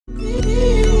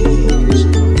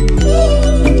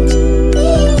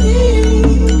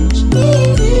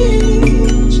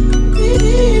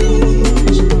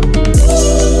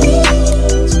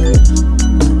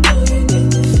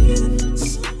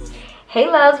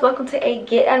loves, welcome to a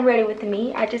get unready with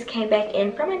me. I just came back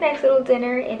in from a nice little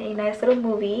dinner and a nice little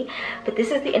movie, but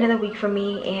this is the end of the week for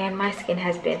me and my skin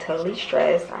has been totally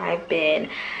stressed. I've been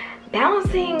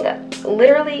balancing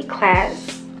literally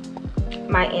class,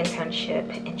 my internship,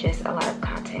 and just a lot of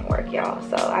content work, y'all.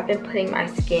 So I've been putting my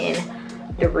skin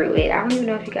through it. I don't even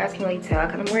know if you guys can really tell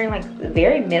because I'm wearing like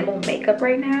very minimal makeup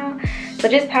right now. So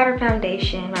just powder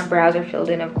foundation, my brows are filled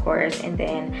in of course, and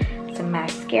then some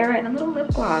mascara and a little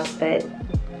lip gloss. But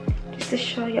just to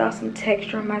show y'all some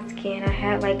texture on my skin, I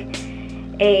had like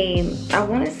I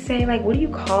want to say, like, what do you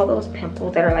call those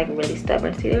pimples that are like really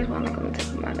stubborn? See, there's one like on the tip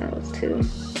of my nose too.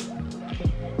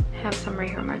 I have some right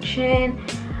here on my chin.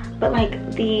 But like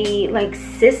the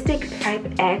cystic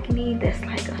type acne that's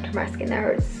like under my skin, that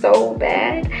hurts so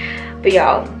bad. But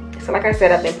y'all, so like I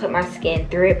said, I've been putting my skin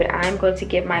through it, but I'm going to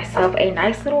give myself a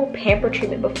nice little pamper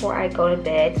treatment before I go to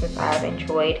bed, since I've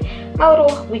enjoyed my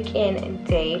little weekend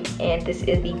date. And this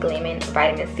is the Gleamin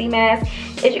vitamin C mask.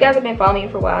 If you guys have been following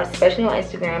me for a while, especially on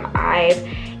Instagram, I've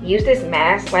used this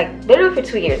mask like literally for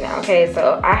 2 years now. Okay,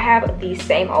 so I have the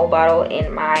same old bottle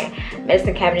in my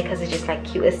medicine cabinet because it's just like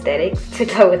cute aesthetics to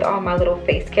go with all my little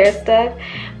face care stuff.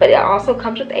 But it also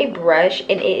comes with a brush,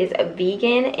 and it is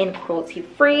vegan and cruelty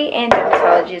free and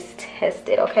dermatologist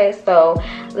tested. Okay, so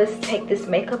let's take this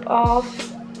makeup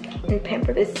off and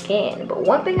pamper the skin. But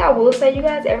one thing I will say, you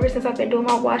guys, ever since I've been doing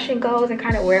my wash and goes and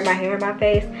kind of wearing my hair in my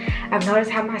face, I've noticed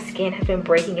how my skin has been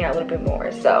breaking out a little bit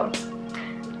more. So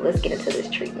let's get into this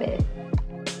treatment.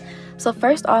 So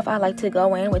first off, I like to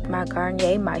go in with my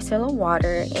Garnier Micellar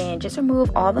water and just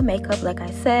remove all the makeup. Like I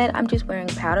said, I'm just wearing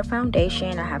powder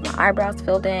foundation. I have my eyebrows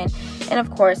filled in and of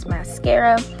course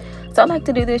mascara. So I like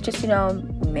to do this just, you know,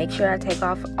 make sure I take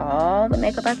off all the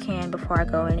makeup I can before I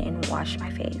go in and wash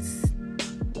my face.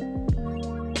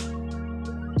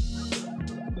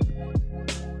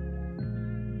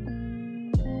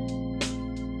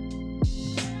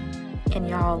 And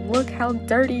y'all, look how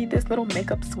dirty this little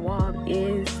makeup swab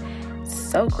is.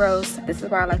 So gross. This is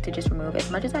where I like to just remove as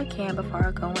much as I can before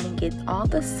I go in and get all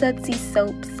the sudsy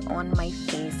soaps on my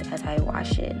face as I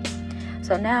wash it.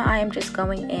 So now I am just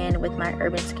going in with my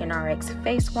Urban Skin RX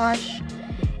face wash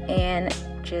and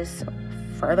just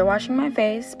further washing my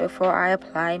face before I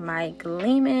apply my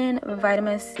Gleamin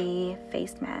vitamin C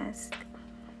face mask.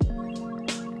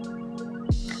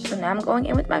 So now I'm going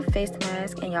in with my face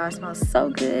mask, and y'all, it smells so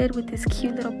good with this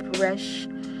cute little brush.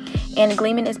 And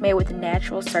Gleamin is made with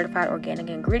natural certified organic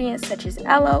ingredients such as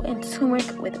aloe and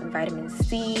turmeric with vitamin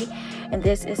C, and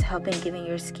this is helping giving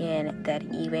your skin that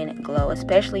even glow,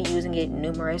 especially using it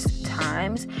numerous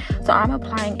times. So I'm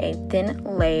applying a thin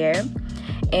layer,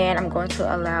 and I'm going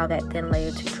to allow that thin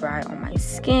layer to dry on my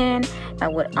skin.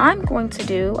 Now what I'm going to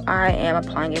do, I am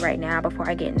applying it right now before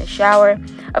I get in the shower.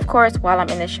 Of course, while I'm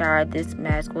in the shower, this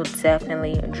mask will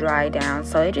definitely dry down,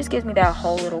 so it just gives me that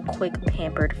whole little quick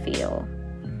pampered feel.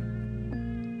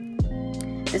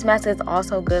 This mask is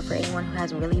also good for anyone who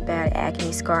has really bad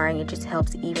acne scarring. It just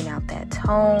helps even out that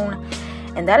tone.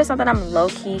 And that is something I'm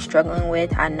low-key struggling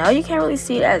with. I know you can't really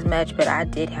see it as much, but I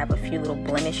did have a few little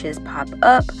blemishes pop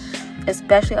up,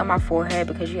 especially on my forehead,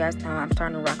 because you guys know I'm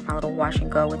starting to rock my little wash and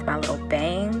go with my little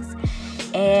bangs.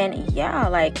 And yeah,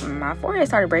 like my forehead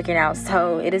started breaking out.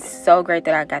 So it is so great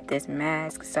that I got this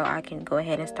mask so I can go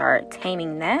ahead and start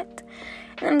taming that.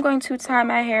 And I'm going to tie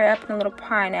my hair up in a little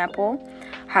pineapple,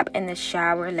 hop in the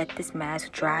shower, let this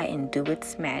mask dry and do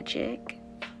its magic.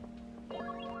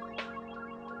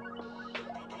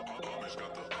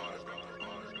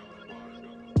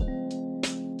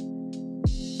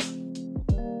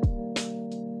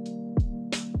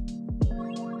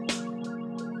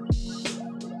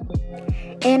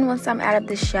 And once I'm out of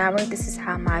the shower, this is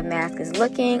how my mask is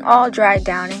looking, all dried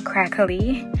down and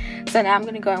crackly. So now I'm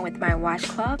going to go in with my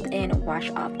washcloth and wash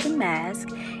off the mask.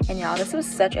 And y'all, this was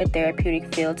such a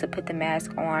therapeutic feel to put the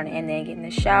mask on and then get in the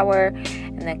shower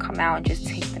and then come out and just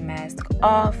take the mask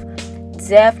off.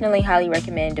 Definitely highly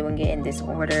recommend doing it in this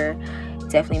order.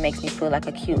 Definitely makes me feel like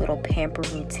a cute little pamper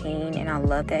routine, and I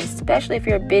love that, especially if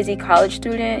you're a busy college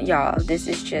student. Y'all, this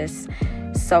is just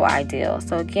so ideal.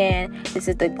 So again, this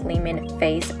is the Gleamin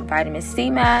face vitamin C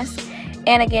mask,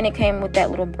 and again, it came with that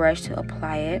little brush to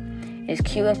apply it. It's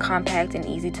cute and compact and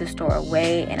easy to store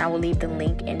away, and I will leave the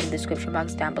link in the description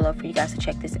box down below for you guys to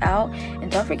check this out. And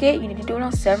don't forget, you need to do it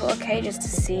on several occasions to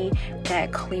see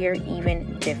that clear,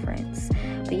 even difference.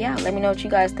 But yeah, let me know what you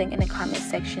guys think in the comment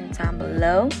section down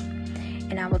below,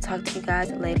 and I will talk to you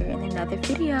guys later in another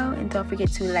video. And don't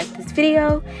forget to like this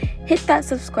video, hit that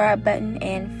subscribe button,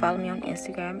 and follow me on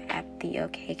Instagram at the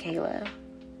OKae Kaela.